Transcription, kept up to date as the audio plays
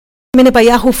Minute by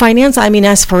Yahoo Finance, I'm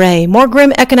Ines Ferre. More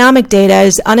grim economic data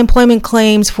as unemployment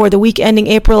claims for the week ending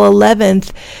April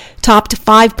 11th topped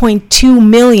 5.2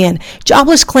 million.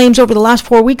 Jobless claims over the last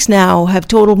 4 weeks now have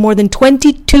totaled more than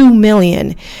 22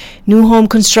 million. New home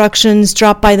constructions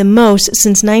dropped by the most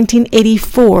since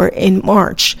 1984 in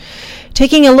March.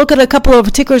 Taking a look at a couple of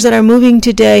particulars that are moving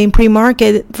today in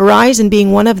pre-market, Verizon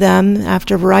being one of them,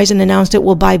 after Verizon announced it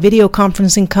will buy video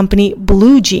conferencing company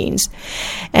BlueJeans.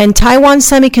 And Taiwan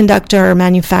Semiconductor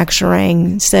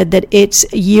Manufacturing said that its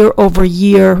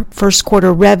year-over-year first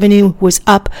quarter revenue was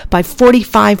up by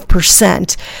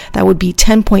 45%. That would be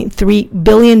 $10.3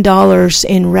 billion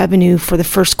in revenue for the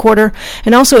first quarter.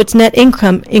 And also its net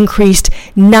income increased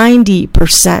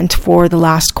 90% for the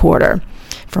last quarter.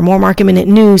 For more Market Minute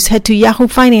news, head to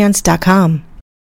yahoofinance.com.